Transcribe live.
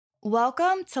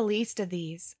Welcome to Least of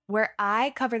These, where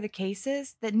I cover the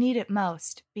cases that need it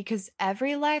most because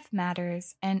every life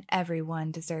matters and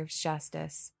everyone deserves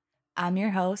justice. I'm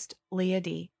your host, Leah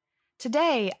D.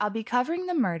 Today, I'll be covering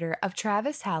the murder of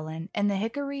Travis Howland in the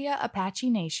Jicarilla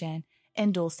Apache Nation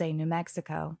in Dulce, New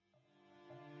Mexico.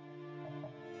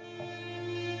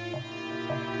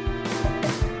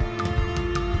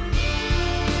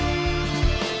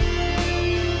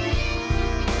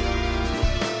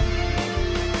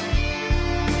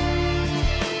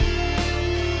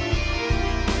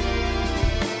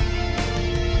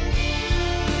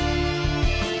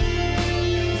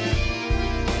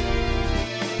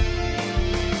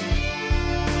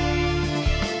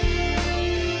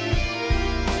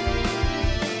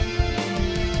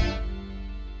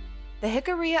 The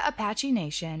Jicarilla Apache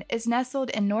Nation is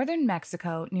nestled in northern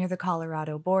Mexico near the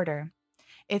Colorado border.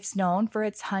 It's known for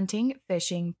its hunting,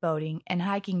 fishing, boating, and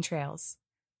hiking trails.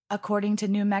 According to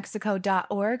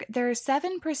NewMexico.org, there are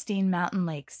 7 pristine mountain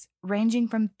lakes, ranging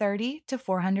from 30 to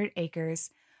 400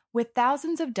 acres, with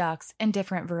thousands of ducks and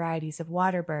different varieties of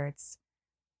water birds.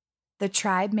 The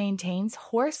tribe maintains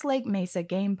Horse Lake Mesa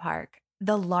Game Park,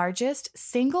 the largest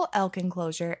single elk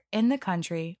enclosure in the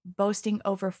country, boasting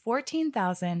over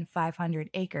 14,500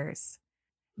 acres.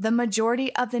 The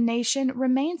majority of the nation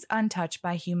remains untouched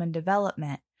by human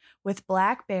development, with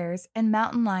black bears and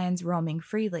mountain lions roaming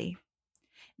freely.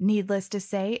 Needless to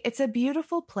say, it's a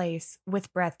beautiful place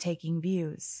with breathtaking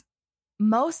views.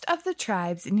 Most of the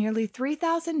tribe's nearly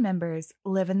 3,000 members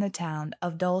live in the town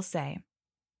of Dulce.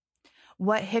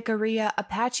 What Jicarilla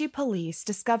Apache police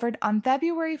discovered on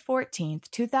February 14,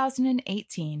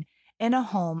 2018, in a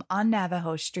home on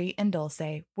Navajo Street in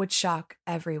Dulce would shock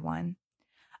everyone.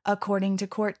 According to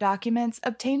court documents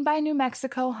obtained by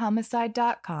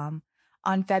NewMexicoHomicide.com,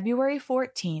 on February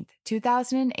 14,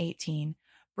 2018,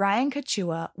 Brian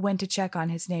Kachua went to check on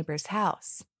his neighbor's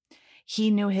house. He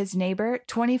knew his neighbor,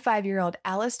 25-year-old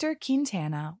Alistair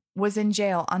Quintana, was in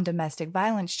jail on domestic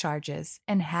violence charges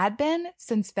and had been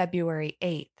since February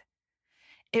 8th.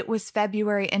 It was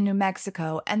February in New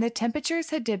Mexico and the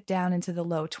temperatures had dipped down into the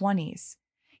low 20s.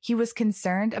 He was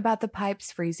concerned about the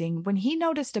pipes freezing when he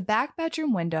noticed a back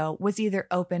bedroom window was either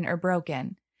open or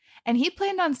broken, and he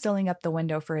planned on sealing up the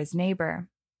window for his neighbor.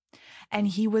 And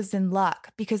he was in luck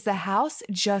because the house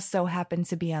just so happened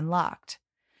to be unlocked.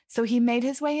 So he made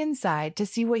his way inside to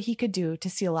see what he could do to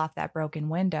seal off that broken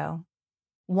window.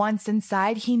 Once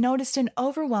inside, he noticed an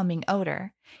overwhelming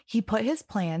odor. He put his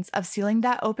plans of sealing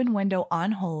that open window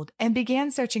on hold and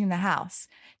began searching the house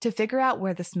to figure out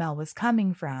where the smell was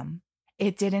coming from.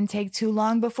 It didn't take too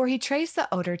long before he traced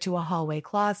the odor to a hallway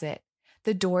closet.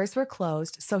 The doors were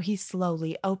closed, so he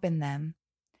slowly opened them.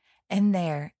 And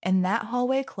there, in that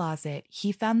hallway closet,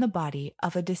 he found the body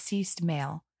of a deceased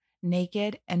male,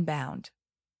 naked and bound.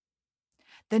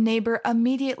 The neighbor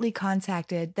immediately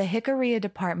contacted the Jicarilla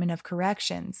Department of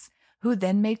Corrections, who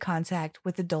then made contact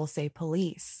with the Dulce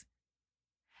police.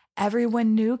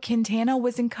 Everyone knew Quintana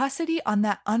was in custody on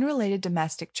that unrelated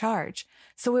domestic charge,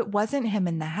 so it wasn't him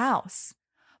in the house.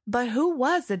 But who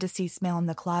was the deceased male in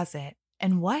the closet,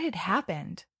 and what had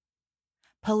happened?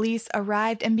 Police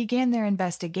arrived and began their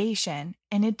investigation,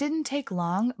 and it didn't take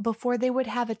long before they would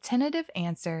have a tentative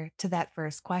answer to that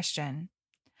first question.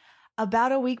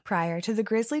 About a week prior to the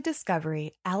grisly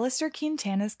discovery, Alistair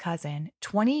Quintana's cousin,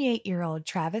 28-year-old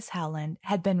Travis Howland,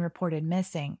 had been reported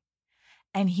missing,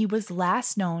 and he was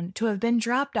last known to have been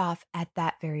dropped off at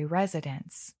that very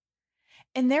residence.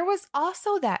 And there was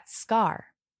also that scar.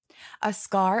 A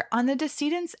scar on the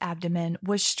decedent's abdomen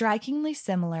was strikingly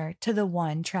similar to the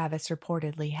one Travis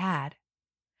reportedly had.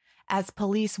 As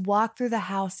police walked through the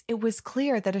house, it was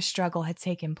clear that a struggle had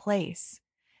taken place.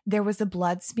 There was a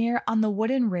blood smear on the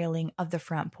wooden railing of the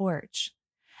front porch.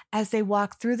 As they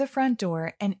walked through the front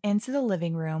door and into the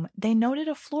living room, they noted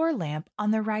a floor lamp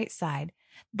on the right side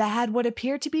that had what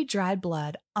appeared to be dried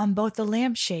blood on both the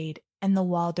lampshade and the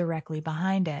wall directly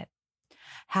behind it.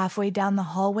 Halfway down the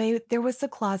hallway, there was the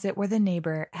closet where the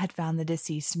neighbor had found the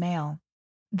deceased male.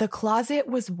 The closet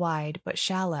was wide but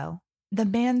shallow. The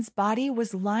man's body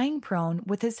was lying prone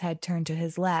with his head turned to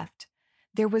his left.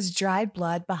 There was dried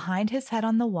blood behind his head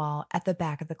on the wall at the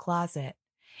back of the closet.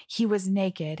 He was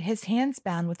naked, his hands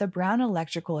bound with a brown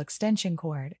electrical extension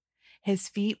cord. His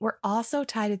feet were also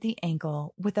tied at the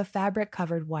ankle with a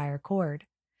fabric-covered wire cord.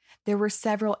 There were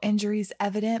several injuries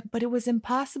evident, but it was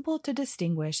impossible to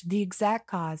distinguish the exact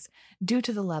cause due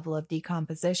to the level of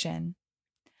decomposition.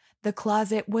 The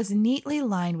closet was neatly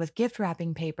lined with gift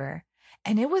wrapping paper,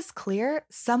 and it was clear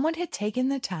someone had taken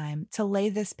the time to lay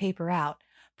this paper out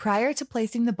prior to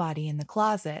placing the body in the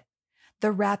closet.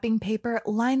 The wrapping paper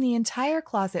lined the entire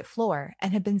closet floor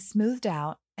and had been smoothed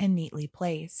out and neatly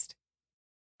placed.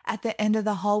 At the end of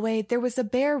the hallway, there was a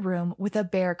bare room with a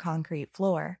bare concrete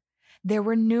floor. There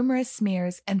were numerous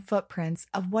smears and footprints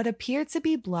of what appeared to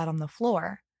be blood on the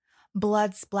floor.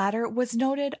 Blood splatter was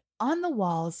noted on the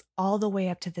walls all the way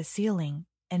up to the ceiling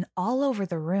and all over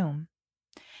the room.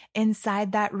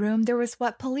 Inside that room, there was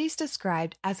what police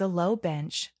described as a low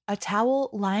bench, a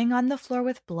towel lying on the floor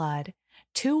with blood,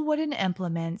 2 wooden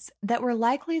implements that were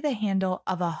likely the handle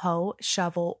of a hoe,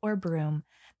 shovel, or broom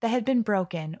that had been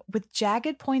broken with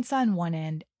jagged points on one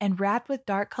end and wrapped with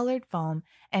dark-colored foam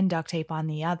and duct tape on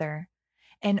the other.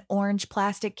 An orange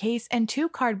plastic case and 2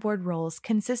 cardboard rolls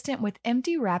consistent with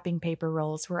empty wrapping paper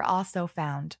rolls were also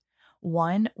found,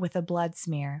 one with a blood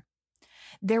smear.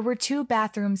 There were 2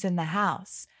 bathrooms in the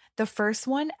house. The first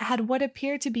one had what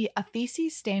appeared to be a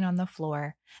feces stain on the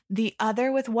floor, the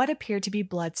other with what appeared to be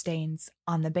blood stains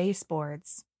on the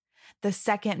baseboards. The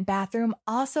second bathroom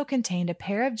also contained a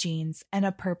pair of jeans and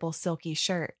a purple silky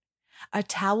shirt. A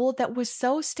towel that was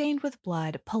so stained with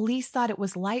blood, police thought it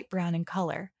was light brown in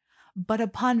color. But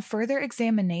upon further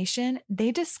examination,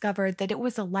 they discovered that it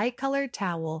was a light-colored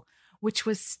towel which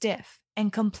was stiff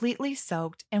and completely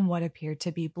soaked in what appeared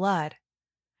to be blood.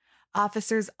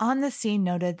 Officers on the scene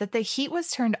noted that the heat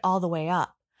was turned all the way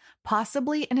up,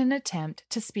 possibly in an attempt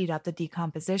to speed up the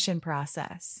decomposition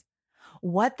process.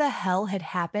 What the hell had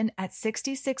happened at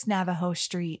 66 Navajo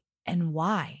Street and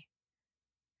why?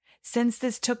 Since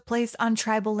this took place on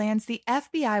tribal lands, the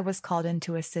FBI was called in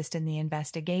to assist in the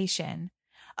investigation.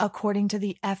 According to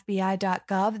the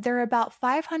FBI.gov, there are about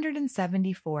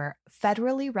 574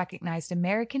 federally recognized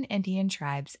American Indian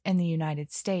tribes in the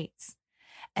United States,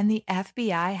 and the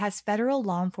FBI has federal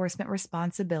law enforcement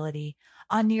responsibility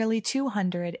on nearly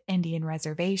 200 Indian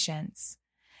reservations.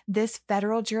 This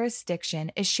federal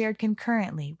jurisdiction is shared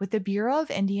concurrently with the Bureau of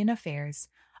Indian Affairs,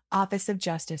 Office of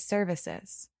Justice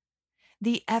Services.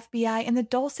 The FBI and the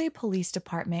Dulce Police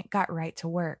Department got right to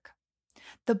work.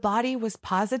 The body was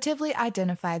positively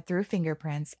identified through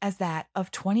fingerprints as that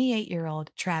of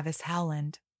 28-year-old Travis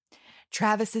Howland.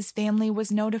 Travis's family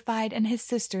was notified and his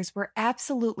sisters were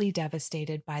absolutely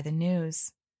devastated by the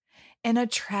news. In a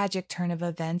tragic turn of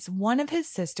events, one of his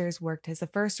sisters worked as a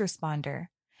first responder.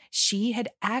 She had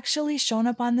actually shown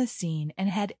up on the scene and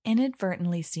had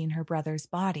inadvertently seen her brother's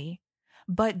body.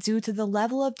 But due to the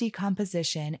level of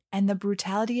decomposition and the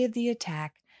brutality of the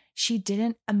attack, she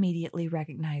didn't immediately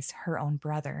recognize her own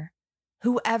brother.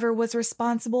 Whoever was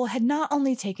responsible had not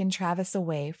only taken Travis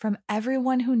away from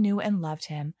everyone who knew and loved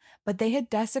him, but they had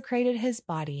desecrated his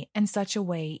body in such a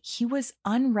way he was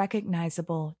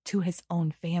unrecognizable to his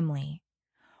own family.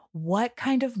 What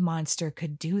kind of monster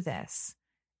could do this?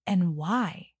 And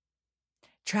why?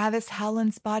 Travis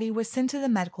Howland's body was sent to the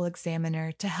medical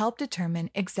examiner to help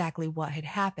determine exactly what had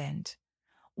happened.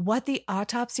 What the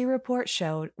autopsy report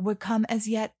showed would come as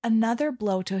yet another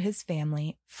blow to his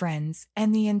family, friends,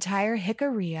 and the entire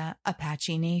Jicarilla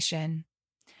Apache Nation.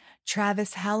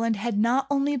 Travis Howland had not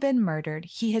only been murdered,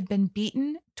 he had been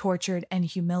beaten, tortured, and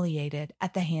humiliated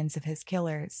at the hands of his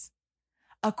killers.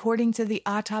 According to the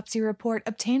autopsy report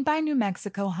obtained by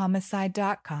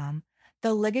NewMexicoHomicide.com,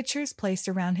 the ligatures placed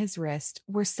around his wrist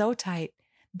were so tight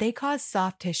they caused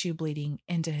soft tissue bleeding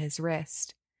into his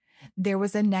wrist. There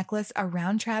was a necklace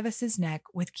around Travis's neck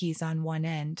with keys on one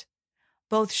end.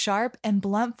 Both sharp and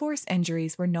blunt force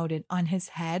injuries were noted on his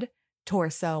head,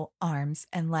 torso, arms,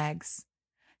 and legs.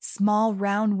 Small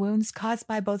round wounds caused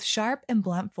by both sharp and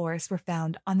blunt force were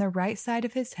found on the right side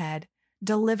of his head,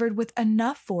 delivered with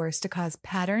enough force to cause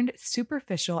patterned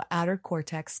superficial outer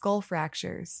cortex skull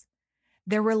fractures.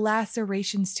 There were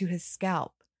lacerations to his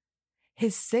scalp.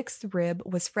 His 6th rib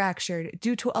was fractured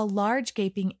due to a large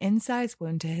gaping incised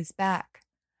wound to his back.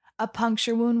 A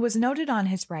puncture wound was noted on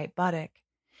his right buttock.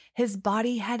 His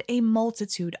body had a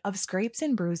multitude of scrapes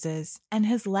and bruises, and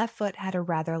his left foot had a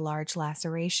rather large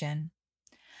laceration.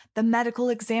 The medical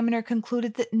examiner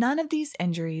concluded that none of these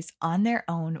injuries on their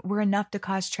own were enough to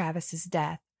cause Travis's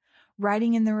death,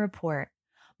 writing in the report,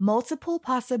 "Multiple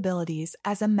possibilities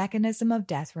as a mechanism of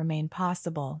death remain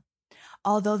possible."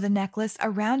 Although the necklace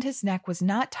around his neck was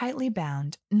not tightly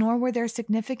bound, nor were there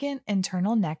significant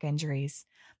internal neck injuries,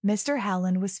 Mr.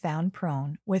 Howland was found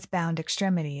prone with bound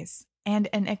extremities, and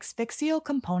an asphyxial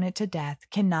component to death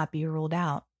cannot be ruled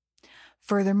out.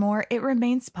 Furthermore, it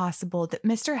remains possible that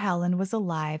Mr. Howland was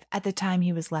alive at the time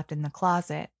he was left in the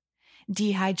closet.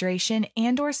 Dehydration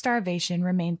and/or starvation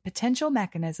remained potential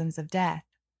mechanisms of death.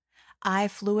 Eye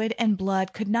fluid and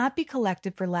blood could not be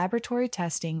collected for laboratory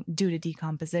testing due to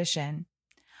decomposition.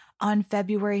 On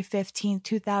February 15,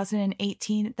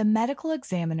 2018, the medical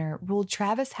examiner ruled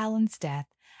Travis Howland's death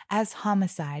as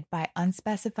homicide by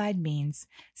unspecified means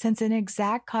since an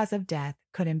exact cause of death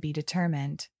couldn't be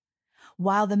determined.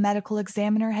 While the medical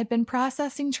examiner had been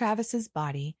processing Travis's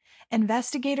body,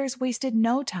 investigators wasted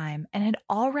no time and had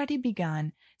already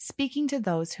begun speaking to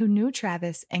those who knew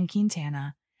Travis and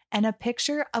Quintana, and a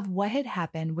picture of what had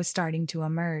happened was starting to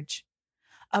emerge.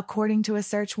 According to a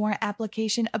search warrant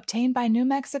application obtained by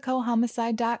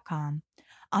NewMexicoHomicide.com,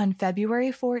 on February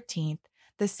 14th,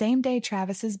 the same day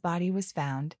Travis's body was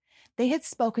found, they had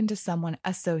spoken to someone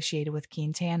associated with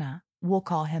Quintana. We'll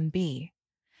call him B.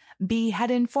 B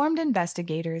had informed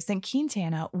investigators that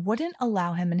Quintana wouldn't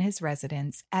allow him in his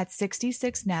residence at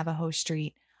 66 Navajo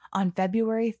Street on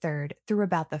February 3rd through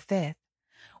about the 5th,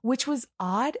 which was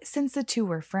odd since the two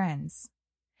were friends.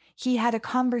 He had a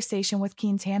conversation with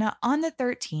Quintana on the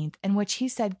 13th in which he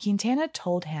said Quintana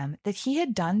told him that he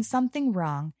had done something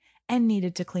wrong and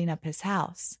needed to clean up his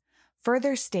house,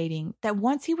 further stating that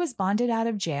once he was bonded out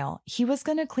of jail, he was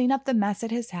going to clean up the mess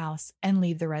at his house and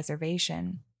leave the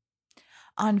reservation.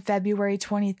 On February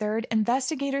 23rd,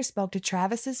 investigators spoke to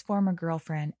Travis's former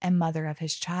girlfriend and mother of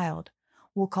his child.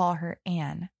 We'll call her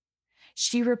Anne.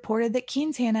 She reported that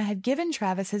Quintana had given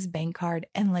Travis his bank card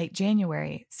in late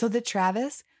January so that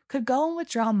Travis could go and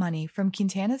withdraw money from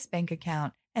Quintana's bank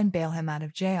account and bail him out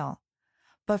of jail.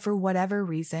 But for whatever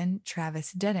reason,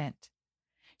 Travis didn't.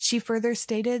 She further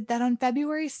stated that on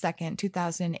February 2nd,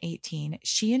 2018,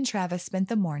 she and Travis spent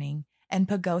the morning in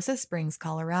Pagosa Springs,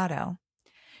 Colorado.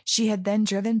 She had then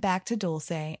driven back to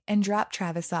Dulce and dropped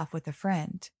Travis off with a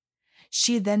friend.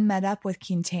 She then met up with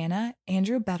Quintana,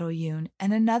 Andrew Betelgeuse,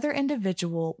 and another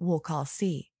individual we'll call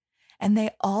C, and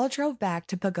they all drove back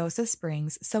to Pagosa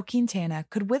Springs so Quintana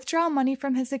could withdraw money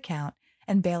from his account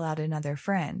and bail out another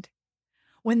friend.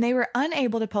 When they were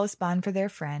unable to post bond for their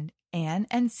friend, Anne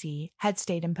and C had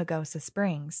stayed in Pagosa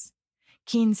Springs.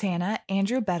 Quintana,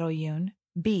 Andrew Betelgeuse,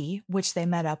 B, which they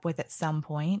met up with at some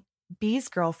point, B's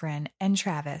girlfriend, and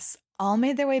Travis all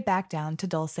made their way back down to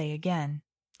Dulce again.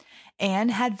 Anne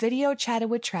had video chatted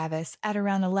with Travis at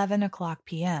around 11 o'clock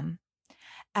p.m.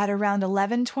 At around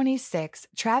 11:26,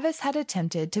 Travis had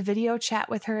attempted to video chat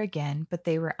with her again, but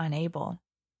they were unable.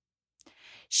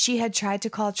 She had tried to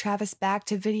call Travis back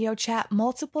to video chat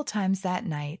multiple times that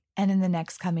night and in the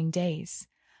next coming days,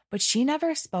 but she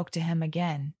never spoke to him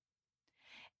again.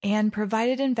 Anne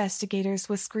provided investigators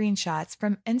with screenshots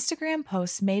from Instagram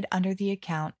posts made under the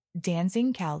account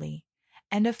Dancing Cowley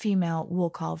and a female we'll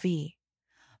call V.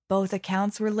 Both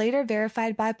accounts were later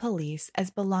verified by police as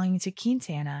belonging to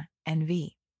Quintana and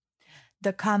V.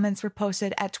 The comments were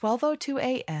posted at 12:02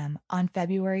 a.m. on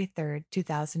February 3rd,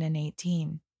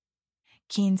 2018.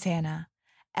 Quintana,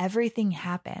 everything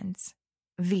happens.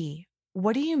 V,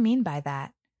 what do you mean by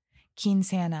that?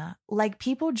 Quintana, like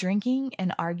people drinking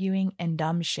and arguing and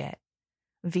dumb shit.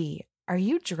 V, are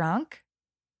you drunk?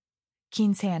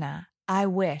 Quintana, I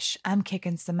wish, I'm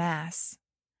kicking some ass.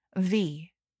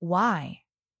 V, why?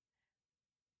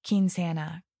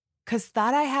 Quintana, 'cause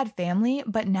thought I had family,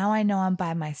 but now I know I'm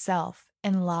by myself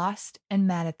and lost and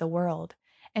mad at the world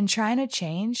and trying to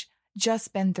change,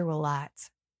 just been through a lot.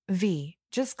 V,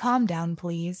 just calm down,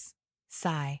 please.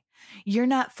 Sigh, you're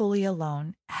not fully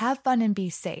alone. Have fun and be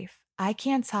safe. I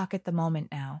can't talk at the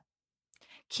moment now.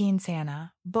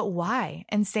 Quintana, but why?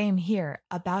 And same here,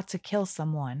 about to kill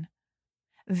someone.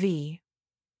 V,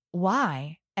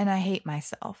 why? And I hate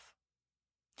myself.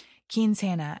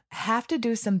 Quintana, have to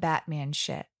do some Batman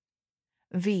shit.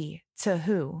 V, to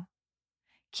who?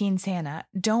 Quintana,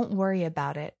 don't worry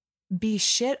about it. Be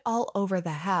shit all over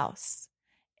the house.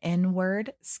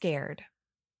 N-word, scared.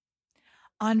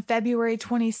 On February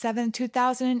 27,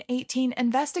 2018,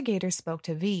 investigators spoke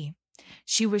to V.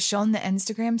 She was shown the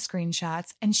Instagram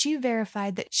screenshots and she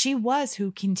verified that she was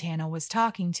who Quintana was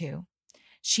talking to.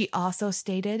 She also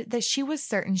stated that she was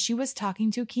certain she was talking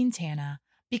to Quintana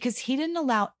because he didn't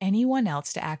allow anyone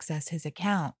else to access his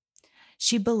account.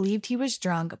 She believed he was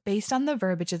drunk based on the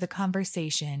verbiage of the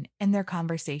conversation and their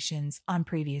conversations on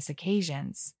previous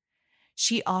occasions.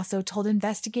 She also told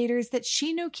investigators that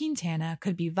she knew Quintana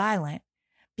could be violent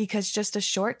because just a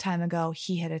short time ago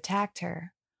he had attacked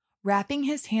her, wrapping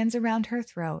his hands around her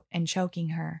throat and choking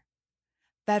her.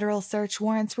 Federal search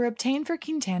warrants were obtained for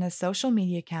Quintana's social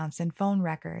media accounts and phone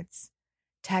records.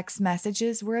 Text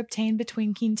messages were obtained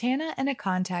between Quintana and a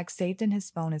contact saved in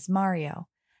his phone as Mario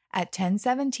at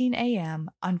 10:17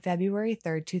 a.m. on February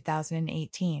 3,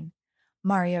 2018.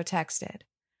 Mario texted,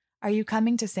 "Are you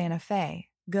coming to Santa Fe?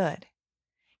 Good."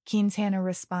 Quintana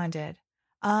responded,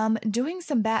 Doing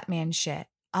some Batman shit.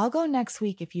 I'll go next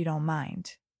week if you don't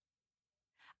mind."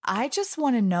 I just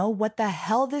want to know what the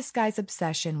hell this guy's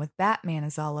obsession with Batman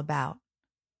is all about.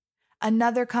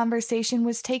 Another conversation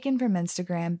was taken from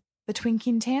Instagram between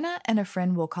Quintana and a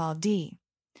friend we'll call D.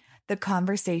 The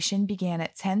conversation began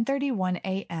at 10:31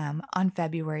 a.m. on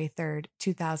February 3rd,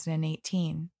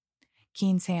 2018.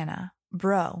 Quintana,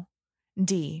 bro.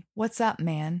 D, what's up,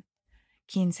 man?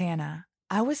 Quintana,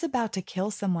 I was about to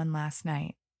kill someone last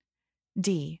night.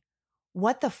 D,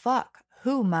 what the fuck?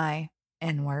 Who, my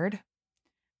N-word?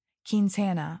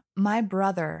 Quintana, my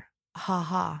brother.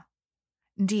 Haha.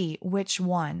 D, which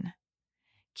one?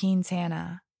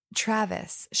 Quintana,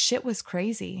 Travis, shit was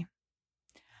crazy.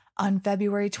 On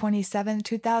February 27,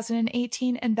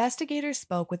 2018, investigators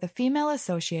spoke with a female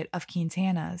associate of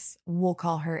Quintana's. We'll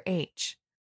call her H.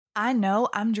 I know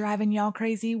I'm driving y'all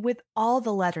crazy with all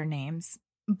the letter names,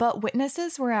 but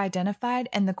witnesses were identified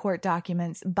in the court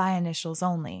documents by initials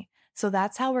only, so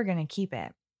that's how we're going to keep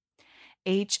it.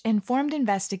 H informed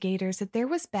investigators that there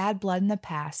was bad blood in the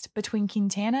past between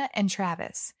Quintana and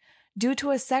Travis due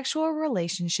to a sexual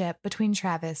relationship between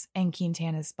Travis and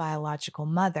Quintana's biological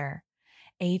mother.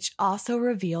 H also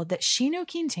revealed that she knew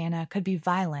Quintana could be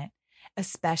violent,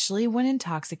 especially when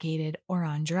intoxicated or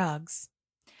on drugs.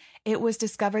 It was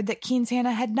discovered that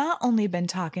Quintana had not only been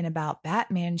talking about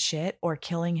Batman shit or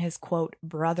killing his, quote,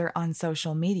 brother on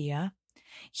social media,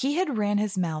 he had ran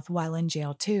his mouth while in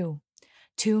jail too.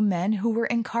 2 men who were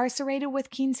incarcerated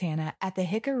with Quintana at the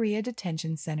Jicarilla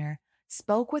Detention Center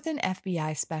spoke with an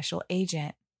FBI special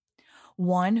agent.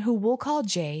 One, who we'll call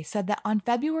Jay, said that on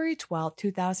February 12,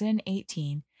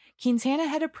 2018, Quintana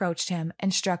had approached him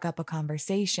and struck up a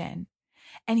conversation.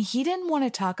 And he didn't want to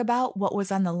talk about what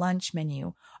was on the lunch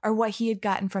menu or what he had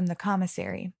gotten from the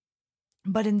commissary,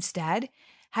 but instead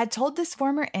had told this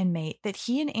former inmate that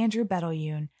he and Andrew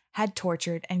Betelgeuse had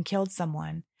tortured and killed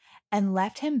someone and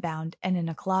left him bound and in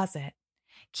a closet.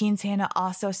 Quintana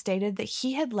also stated that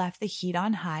he had left the heat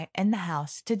on high in the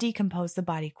house to decompose the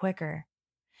body quicker.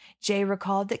 Jay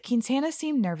recalled that Quintana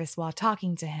seemed nervous while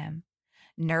talking to him.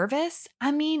 Nervous?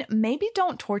 I mean, maybe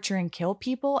don't torture and kill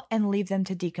people and leave them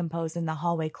to decompose in the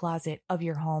hallway closet of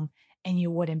your home and you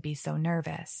wouldn't be so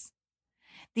nervous.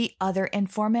 The other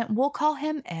informant, we'll call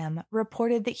him M,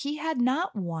 reported that he had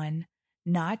not 1,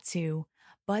 not 2,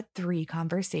 but 3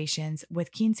 conversations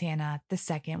with Quintana the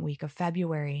second week of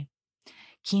February.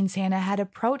 Quintana had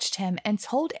approached him and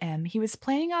told M he was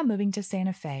planning on moving to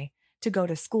Santa Fe to go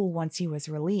to school once he was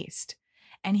released,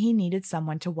 and he needed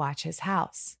someone to watch his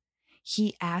house.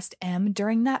 He asked M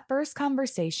during that first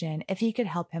conversation if he could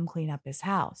help him clean up his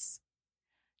house.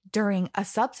 During a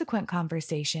subsequent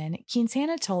conversation,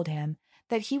 Quintana told him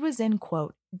that he was in,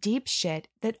 quote, deep shit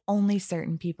that only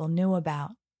certain people knew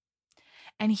about.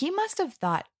 And he must have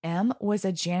thought M was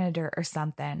a janitor or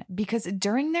something, because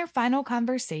during their final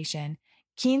conversation,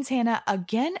 Quintana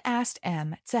again asked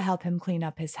M to help him clean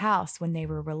up his house when they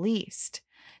were released,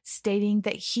 stating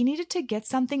that he needed to get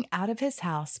something out of his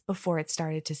house before it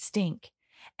started to stink,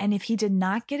 and if he did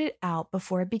not get it out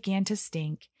before it began to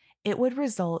stink, it would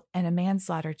result in a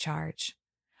manslaughter charge.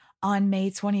 On May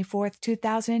 24,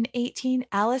 2018,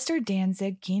 Alistair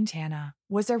Danzig Quintana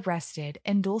was arrested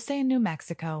in Dulce, New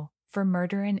Mexico for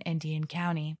murder in Indian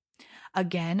County.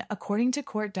 Again, according to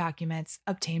court documents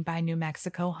obtained by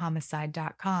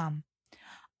NewMexicoHomicide.com.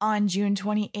 On June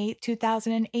 28,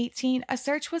 2018, a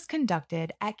search was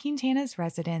conducted at Quintana's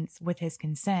residence with his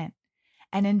consent,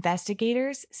 and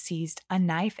investigators seized a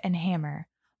knife and hammer,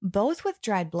 both with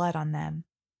dried blood on them.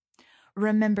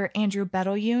 Remember Andrew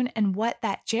Betelgeuse and what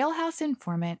that jailhouse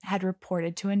informant had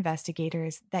reported to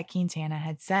investigators that Quintana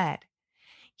had said.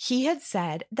 He had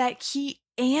said that he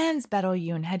and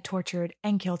Betelgeuse had tortured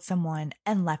and killed someone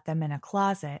and left them in a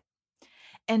closet.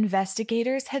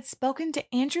 Investigators had spoken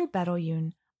to Andrew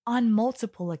Betelgeuse on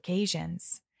multiple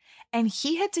occasions, and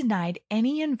he had denied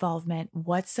any involvement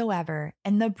whatsoever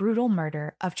in the brutal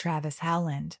murder of Travis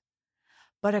Howland.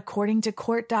 But according to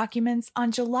court documents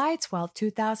on July 12,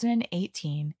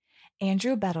 2018,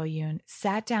 Andrew Betelgeuse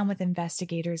sat down with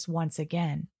investigators once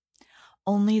again.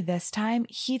 Only this time,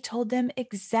 he told them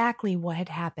exactly what had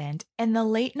happened in the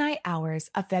late night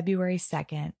hours of February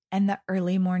 2nd and the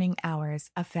early morning hours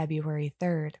of February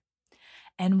 3rd.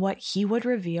 And what he would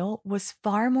reveal was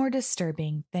far more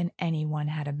disturbing than anyone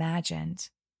had imagined.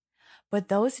 But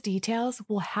those details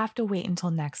will have to wait until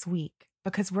next week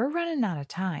because we're running out of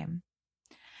time.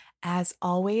 As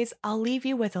always, I'll leave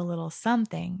you with a little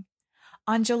something.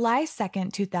 On July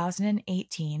 2nd,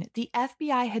 2018, the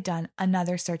FBI had done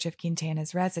another search of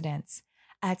Quintana's residence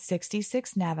at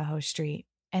 66 Navajo Street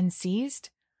and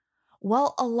seized,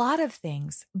 well, a lot of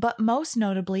things, but most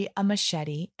notably a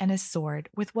machete and a sword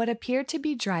with what appeared to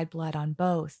be dried blood on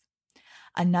both.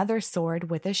 another sword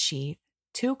with a sheath,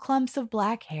 2 clumps of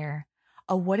black hair,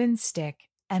 a wooden stick,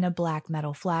 and a black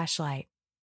metal flashlight.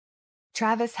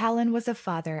 Travis Howland was a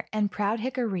father and proud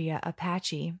Jicarilla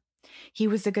Apache. He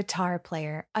was a guitar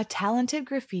player, a talented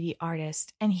graffiti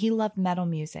artist, and he loved metal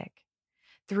music.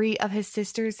 3 of his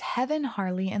sisters, Heaven,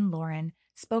 Harley, and Lauren,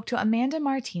 spoke to Amanda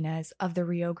Martinez of the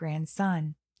Rio Grande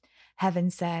Sun.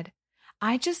 Heaven said,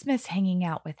 "I just miss hanging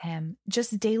out with him,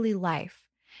 just daily life.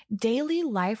 Daily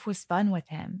life was fun with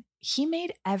him. He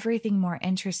made everything more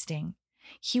interesting.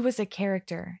 He was a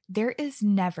character. There is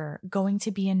never going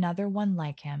to be another one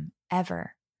like him,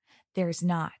 ever. There's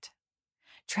not."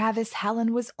 Travis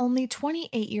Howland was only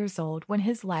 28 years old when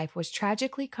his life was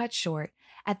tragically cut short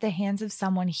at the hands of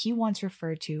someone he once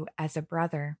referred to as a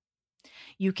brother.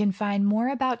 You can find more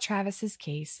about Travis's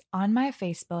case on my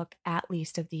Facebook at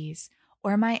Least of These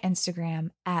or my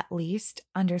Instagram at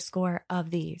Least_of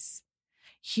These.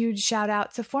 Huge shout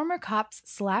out to former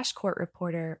cops/court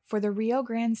reporter for the Rio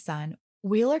Grande Sun,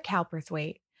 Wheeler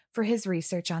Cowperthwaite, for his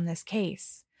research on this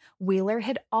case. Wheeler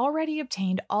had already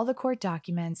obtained all the court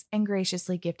documents and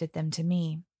graciously gifted them to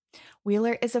me.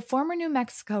 Wheeler is a former New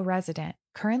Mexico resident,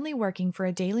 currently working for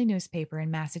a daily newspaper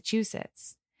in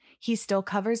Massachusetts. He still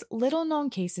covers little-known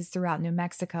cases throughout New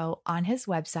Mexico on his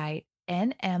website,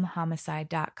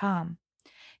 nmhomicide.com.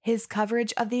 His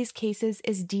coverage of these cases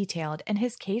is detailed and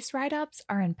his case write-ups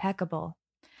are impeccable.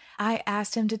 I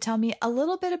asked him to tell me a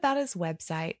little bit about his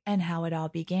website and how it all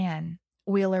began.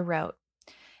 Wheeler wrote,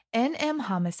 "NM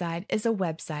Homicide is a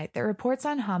website that reports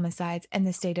on homicides in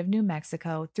the state of New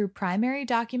Mexico through primary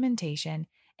documentation,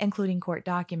 including court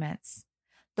documents.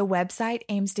 The website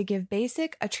aims to give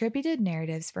basic attributed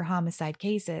narratives for homicide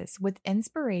cases with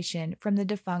inspiration from the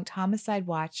defunct Homicide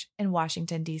Watch in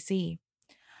Washington, D.C.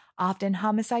 Often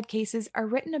homicide cases are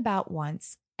written about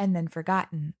once and then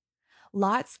forgotten.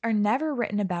 Lots are never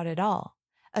written about at all,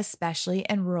 especially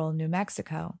in rural New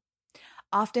Mexico.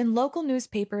 Often local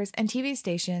newspapers and TV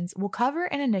stations will cover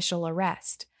an initial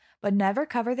arrest, but never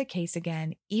cover the case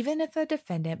again, even if a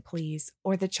defendant pleads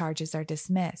or the charges are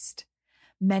dismissed.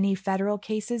 Many federal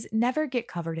cases never get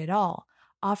covered at all,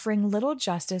 offering little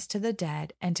justice to the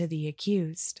dead and to the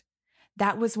accused.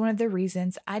 That was one of the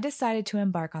reasons I decided to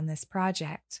embark on this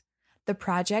project. The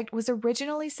project was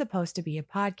originally supposed to be a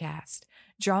podcast,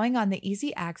 drawing on the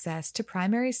easy access to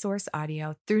primary source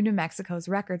audio through New Mexico's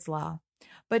records law,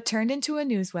 but turned into a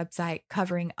news website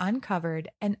covering uncovered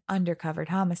and undercovered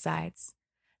homicides.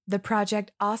 The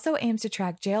project also aims to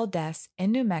track jail deaths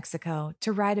in New Mexico,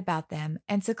 to write about them,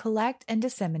 and to collect and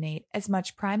disseminate as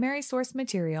much primary source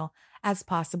material as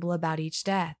possible about each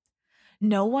death.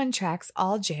 No one tracks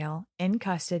all jail, in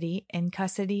custody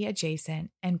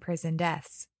adjacent, and prison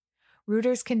deaths.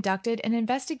 Reuters conducted an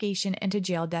investigation into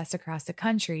jail deaths across the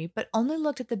country, but only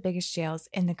looked at the biggest jails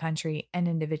in the country and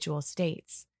individual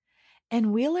states.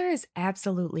 And Wheeler is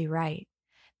absolutely right.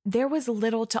 There was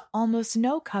little to almost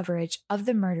no coverage of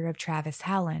the murder of Travis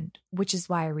Howland, which is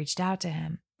why I reached out to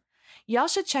him. Y'all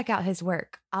should check out his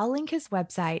work. I'll link his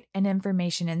website and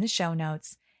information in the show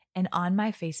notes and on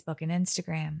my Facebook and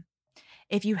Instagram.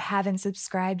 If you haven't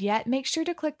subscribed yet, make sure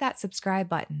to click that subscribe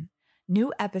button.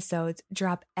 New episodes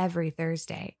drop every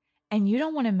Thursday, and you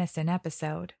don't want to miss an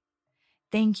episode.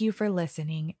 Thank you for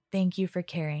listening. Thank you for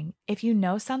caring. If you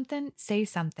know something, say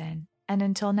something. And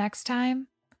until next time,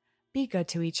 be good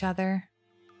to each other.